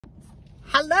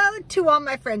Hello to all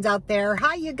my friends out there.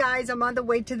 Hi, you guys. I'm on the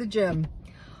way to the gym.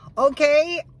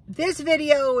 Okay, this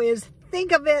video is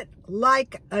think of it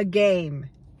like a game.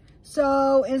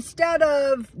 So instead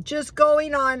of just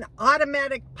going on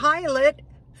automatic pilot,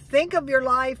 think of your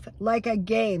life like a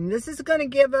game. This is going to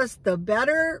give us the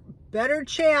better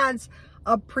chance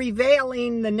of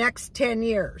prevailing the next 10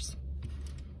 years.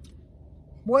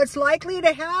 What's likely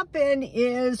to happen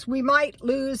is we might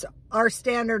lose our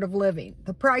standard of living.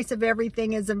 The price of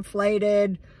everything is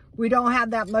inflated. We don't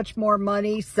have that much more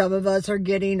money. Some of us are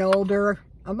getting older.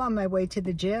 I'm on my way to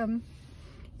the gym.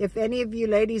 If any of you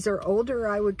ladies are older,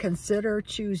 I would consider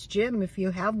choose gym if you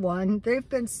have one. They've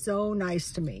been so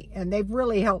nice to me, and they've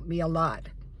really helped me a lot.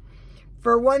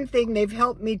 For one thing, they've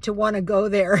helped me to want to go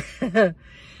there.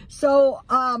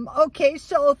 Okay,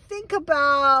 so think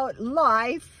about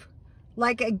life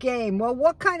like a game. Well,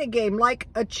 what kind of game? Like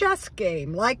a chess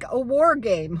game, like a war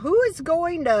game. Who is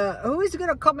going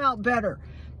to come out better?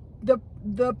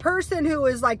 The person who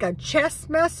is like a chess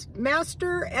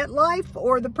master at life,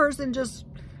 or the person just,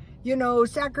 you know,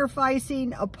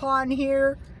 sacrificing a pawn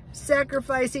here,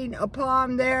 sacrificing a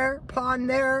pawn there,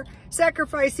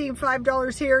 sacrificing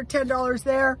 $5 here, $10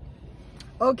 there.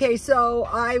 Okay, so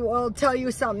I will tell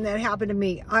you something that happened to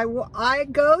me. I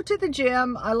go to the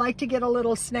gym. I like to get a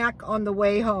little snack on the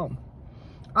way home.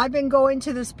 I've been going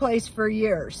to this place for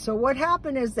years. So what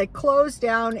happened is they closed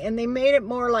down and they made it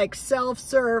more like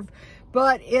self-serve,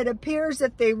 but it appears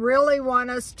that they really want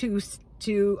us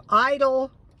to idle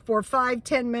for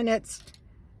 5-10 minutes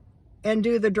and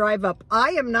do the drive up.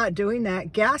 I am not doing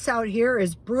that. Gas out here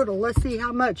is brutal. Let's see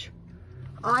how much.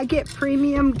 I get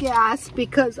premium gas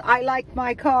because I like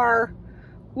my car.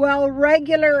 Well,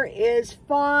 regular is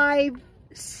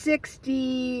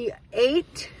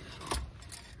 $5.68.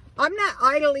 I'm not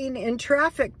idling in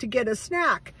traffic to get a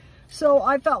snack. So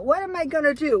I thought, what am I going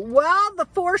to do? Well, the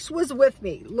force was with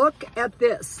me. Look at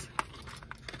this.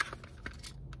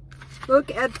 Look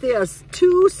at this.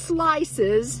 Two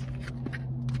slices.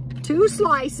 Here's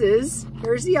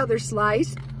the other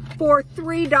slice. For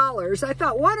 $3. I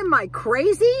thought, what am I,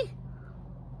 crazy?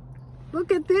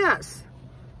 Look at this.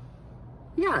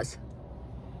 Yes.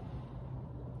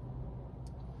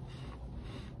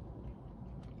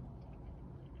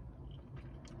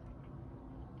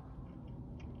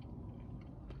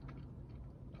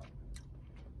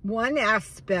 One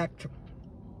aspect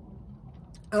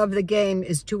of the game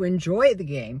is to enjoy the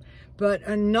game, but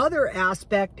another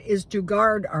aspect is to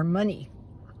guard our money.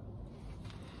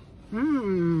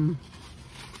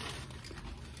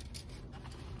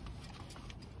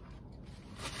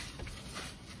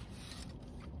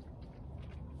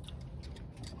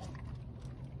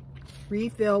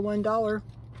 Refill $1.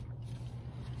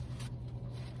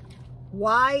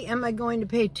 Why am I going to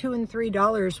pay $2 and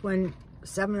 $3 when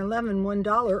 7-Eleven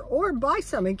 $1, or buy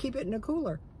some and keep it in a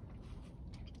cooler?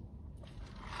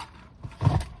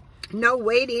 No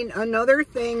waiting. Another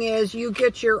thing is you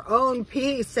get your own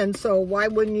piece, and so why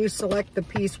wouldn't you select the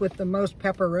piece with the most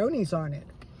pepperonis on it?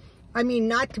 I mean,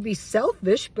 not to be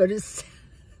selfish, but it's...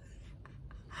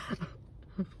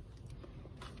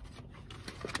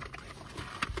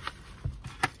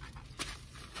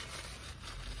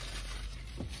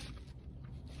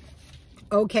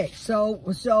 Okay,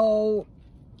 so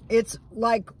it's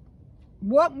like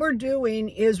what we're doing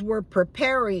is we're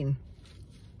preparing.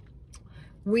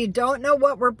 We don't know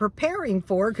what we're preparing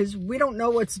for because we don't know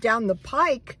what's down the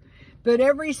pike, but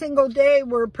every single day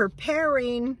we're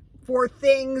preparing for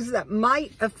things that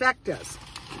might affect us.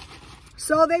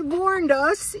 So they warned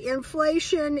us,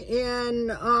 inflation in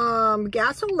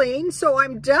gasoline, so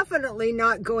I'm definitely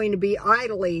not going to be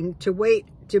idling to wait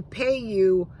to pay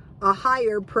you a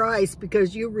higher price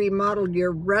because you remodeled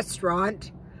your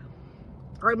restaurant.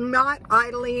 I'm not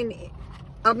idling.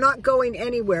 I'm not going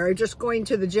anywhere. I'm just going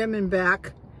to the gym and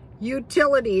back.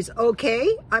 Utilities,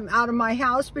 okay. I'm out of my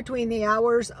house between the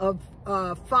hours of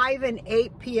 5 and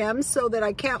 8 p.m. so that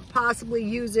I can't possibly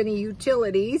use any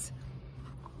utilities.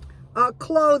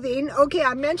 Clothing, okay.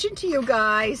 I mentioned to you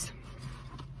guys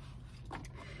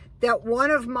that one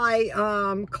of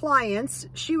my clients,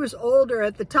 she was older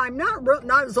at the time,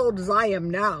 not as old as I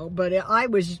am now, but I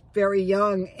was very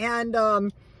young,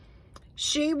 and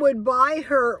she would buy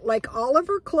her, like, all of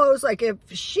her clothes, like if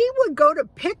she would go to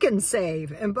Pick and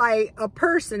Save and buy a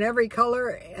purse in every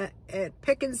color at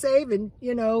Pick and Save, and,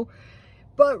 you know,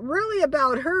 but really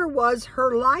about her was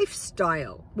her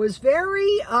lifestyle was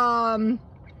very, her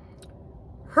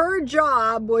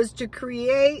job was to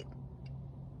create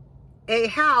a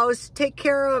house, take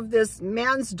care of this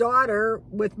man's daughter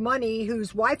with money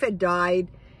whose wife had died,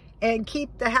 and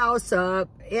keep the house up.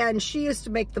 And she used to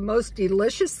make the most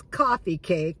delicious coffee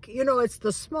cake. You know, it's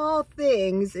the small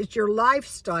things. It's your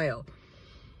lifestyle.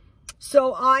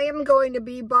 So I am going to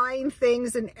be buying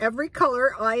things in every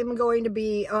color. I am going to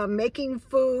be making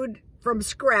food from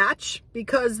scratch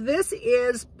because this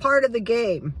is part of the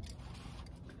game.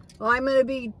 I'm going to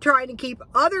be trying to keep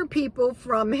other people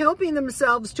from helping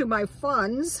themselves to my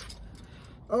funds.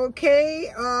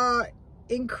 Okay,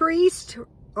 increased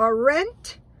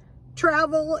rent,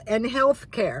 travel, and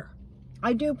health care.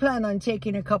 I do plan on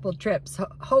taking a couple trips,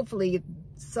 hopefully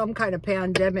some kind of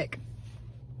pandemic.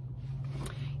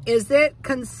 Is it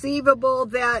conceivable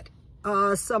that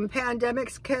some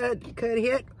pandemics could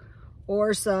hit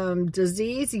or some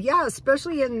disease? Yeah,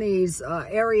 especially in these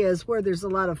areas where there's a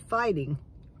lot of fighting.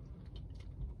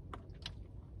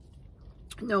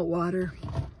 No water.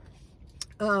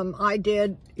 I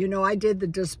did the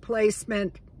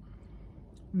displacement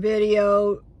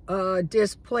video,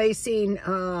 displacing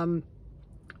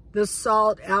the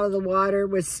salt out of the water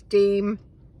with steam.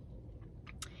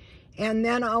 And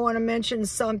then I want to mention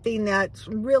something that's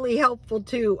really helpful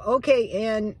too. Okay,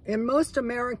 and in most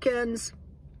Americans,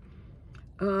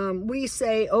 we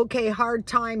say, okay, hard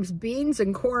times, beans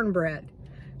and cornbread.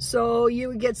 So you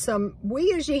would get some, we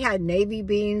usually had navy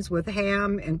beans with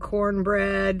ham and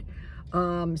cornbread.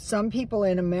 Some people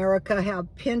in America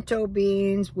have pinto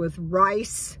beans with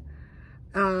rice.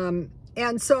 And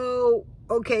so,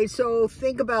 okay, so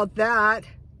think about that.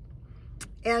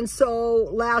 And so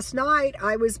last night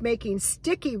I was making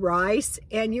sticky rice,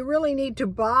 and you really need to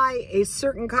buy a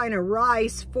certain kind of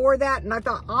rice for that. And I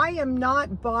thought, I am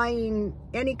not buying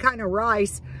any kind of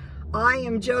rice. I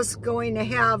am just going to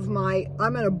have I'm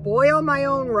going to boil my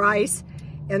own rice,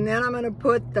 and then I'm going to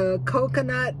put the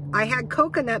coconut. I had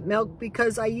coconut milk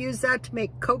because I use that to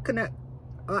make coconut.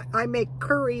 I make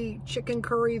curry, chicken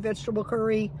curry, vegetable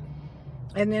curry.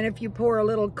 And then if you pour a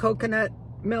little coconut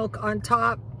milk on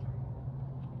top.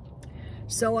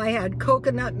 So I had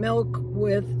coconut milk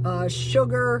with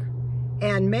sugar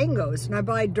and mangoes, and I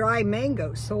buy dry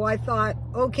mangoes. So I thought,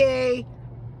 okay,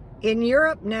 in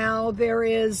Europe now there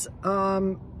is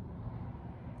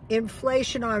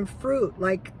inflation on fruit,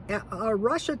 like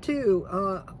Russia too,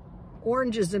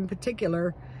 oranges in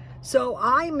particular. So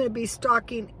I'm going to be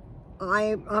stocking,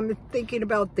 I'm thinking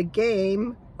about the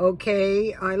game,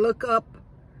 okay? I look up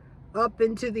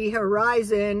into the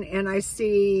horizon and I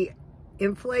see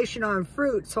inflation on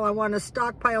fruit, so I want to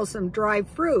stockpile some dry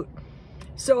fruit.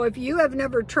 So if you have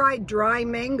never tried dry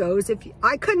mangoes,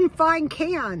 I couldn't find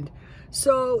canned.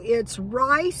 So it's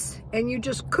rice, and you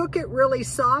just cook it really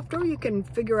soft, or you can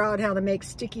figure out how to make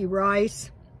sticky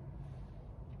rice.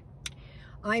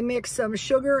 I mix some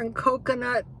sugar and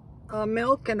coconut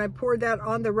milk, and I poured that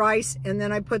on the rice, and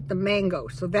then I put the mango.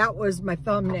 So that was my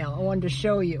thumbnail. I wanted to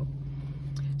show you.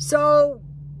 So,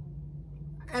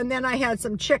 and then I had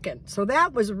some chicken. So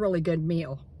that was a really good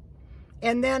meal.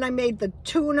 And then I made the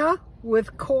tuna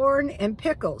with corn and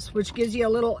pickles, which gives you a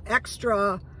little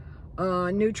extra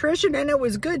nutrition, and it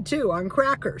was good too on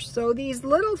crackers. So these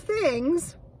little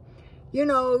things, you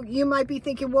know, you might be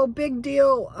thinking, well, big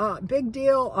deal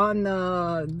on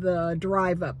the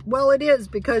drive up. Well, it is,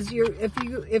 because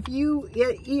if you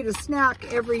eat a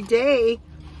snack every day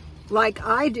like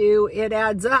I do, it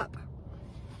adds up.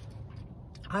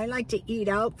 I like to eat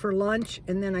out for lunch,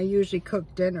 and then I usually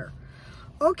cook dinner.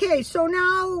 Okay, so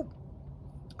now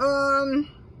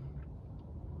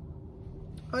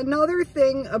another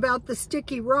thing about the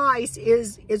sticky rice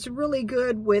is it's really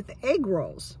good with egg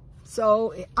rolls.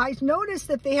 So I noticed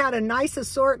that they had a nice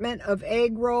assortment of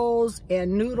egg rolls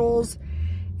and noodles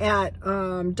at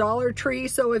Dollar Tree.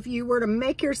 So if you were to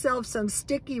make yourself some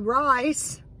sticky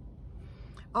rice,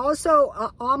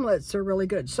 also omelets are really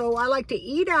good. So I like to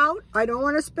eat out. I don't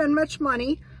want to spend much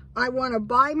money. I want to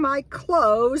buy my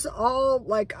clothes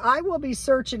I will be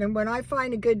searching, and when I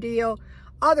find a good deal,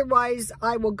 otherwise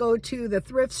I will go to the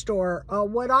thrift store.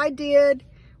 What I did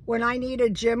when I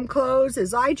needed gym clothes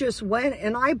is I just went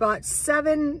and I bought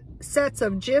 7 sets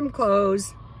of gym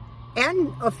clothes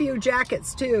and a few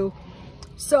jackets too.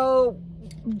 So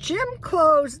gym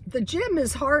clothes, the gym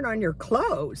is hard on your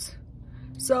clothes.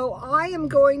 So I am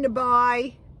going to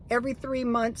buy every 3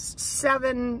 months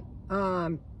 7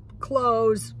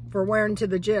 clothes for wearing to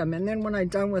the gym. And then when I'm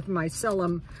done with them, I sell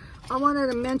them. I wanted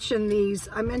to mention these.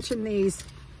 I mentioned these.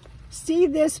 See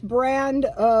this brand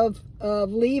of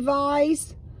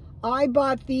Levi's? I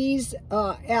bought these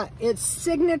at its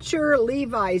signature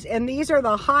Levi's, and these are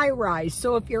the high rise.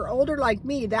 So if you're older like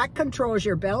me, that controls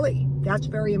your belly. That's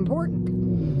very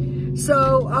important.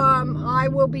 So I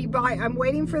will be I'm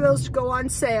waiting for those to go on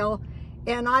sale,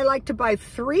 And I like to buy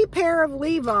 3 pair of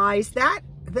Levi's.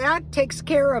 That takes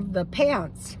care of the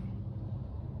pants.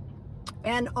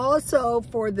 And also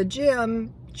for the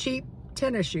gym, cheap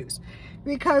tennis shoes.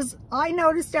 Because I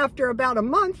noticed after about a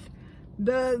month,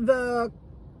 the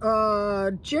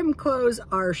gym clothes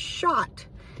are shot.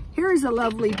 Here's a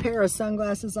lovely pair of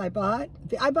sunglasses I bought.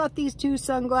 I bought these 2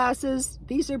 sunglasses.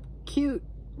 These are cute,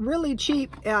 really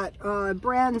cheap at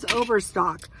Brands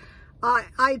Overstock.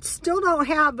 I still don't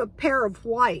have a pair of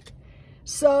white.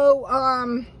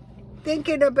 So,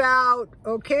 thinking about,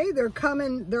 okay, they're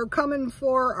coming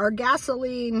for our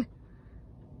gasoline.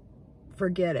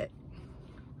 Forget it.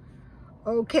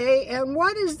 Okay, and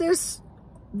what is this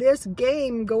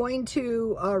game going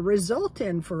to result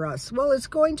in for us? Well, it's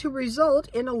going to result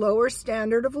in a lower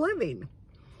standard of living.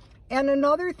 And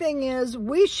another thing is,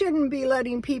 we shouldn't be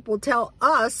letting people tell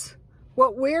us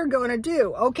what we're going to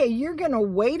do. Okay, you're going to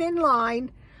wait in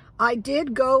line. I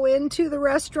did go into the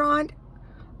restaurant.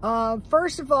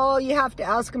 First of all, you have to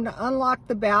ask them to unlock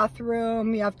the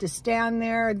bathroom. You have to stand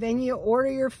there. Then you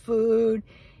order your food.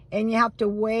 And you have to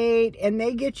wait, and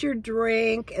they get your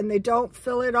drink, and they don't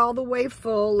fill it all the way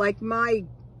full. Like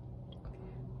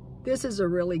this is a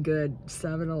really good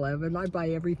 7-Eleven. I buy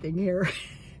everything here.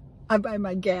 I buy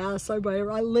my gas, I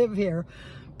live here.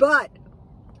 But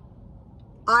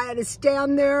I had to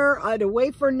stand there, I had to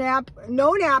wait for no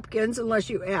napkins unless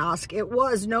you ask. It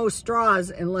was no straws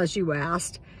unless you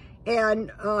asked.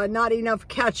 And not enough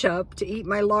ketchup to eat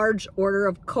my large order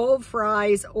of cold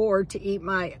fries or to eat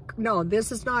my... No,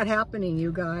 this is not happening,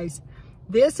 you guys.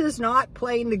 This is not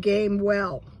playing the game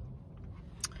well.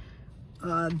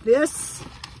 This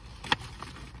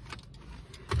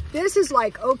is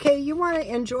like, okay, you want to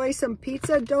enjoy some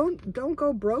pizza? Don't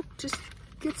go broke. Just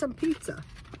get some pizza.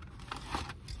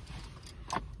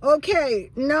 Okay,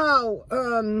 now...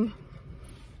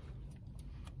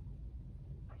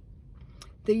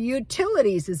 the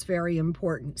utilities is very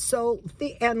important. So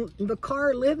the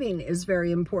car living is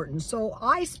very important. So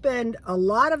I spend a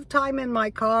lot of time in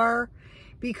my car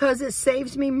because it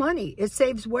saves me money. It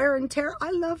saves wear and tear.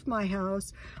 I love my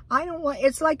house.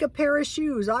 It's like a pair of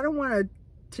shoes. I don't want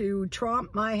to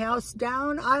tromp my house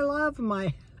down. I love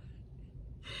my,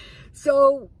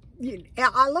 so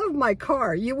I love my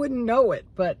car. You wouldn't know it,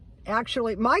 but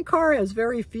actually my car has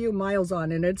very few miles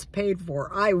on it and it's paid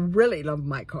for. I really love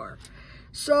my car.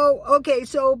 So, okay,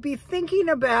 so be thinking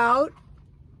about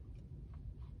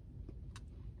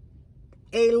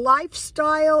a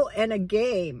lifestyle and a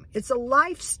game. It's a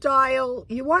lifestyle.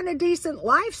 You want a decent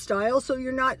lifestyle so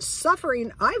you're not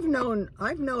suffering. I've known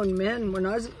men when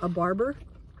I was a barber.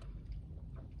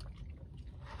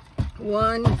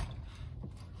 One,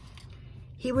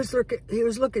 he was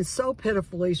looking so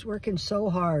pitiful. He's working so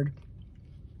hard.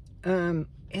 And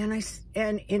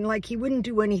like he wouldn't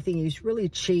do anything. He's really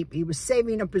cheap. He was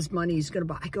saving up his money. He's gonna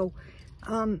buy. I go,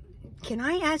 can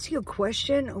I ask you a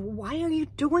question? Why are you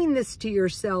doing this to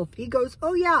yourself? He goes,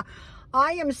 oh yeah,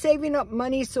 I am saving up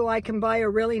money so I can buy a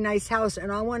really nice house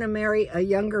and I want to marry a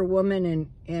younger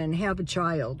woman and have a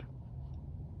child.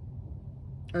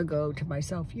 I go to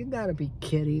myself, you gotta be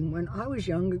kidding. When I was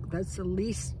younger, that's the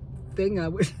least thing I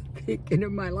was thinking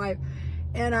in my life.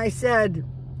 And I said,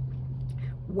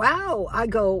 wow. I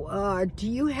go, do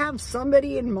you have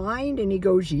somebody in mind? And he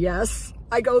goes, yes.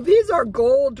 I go, these are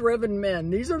goal-driven men.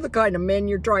 These are the kind of men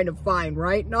you're trying to find,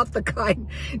 right? Not the kind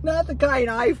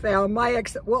I found. My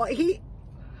ex, well,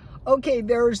 okay,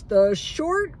 there's the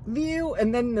short view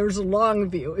and then there's a long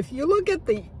view. If you look at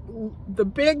the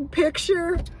big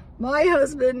picture, my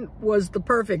husband was the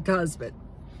perfect husband.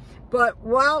 But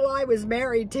while I was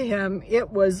married to him, it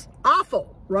was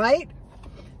awful, right?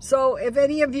 So if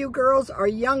any of you girls are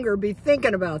younger, be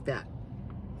thinking about that.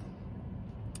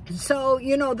 So,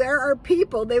 you know, there are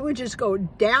people, they would just go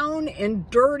down and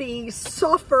dirty,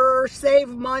 suffer, save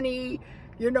money,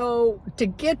 you know, to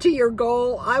get to your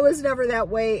goal. I was never that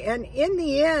way. And in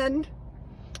the end,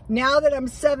 now that I'm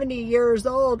 70 years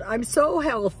old, I'm so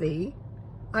healthy.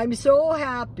 I'm so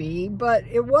happy, but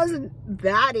it wasn't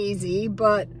that easy,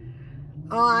 but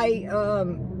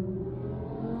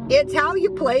it's how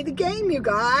you play the game, you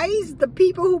guys. The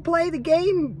people who play the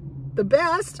game the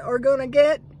best are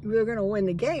they're gonna win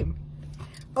the game.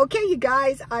 Okay, you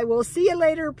guys, I will see you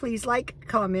later. Please like,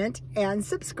 comment, and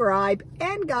subscribe,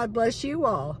 and God bless you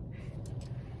all.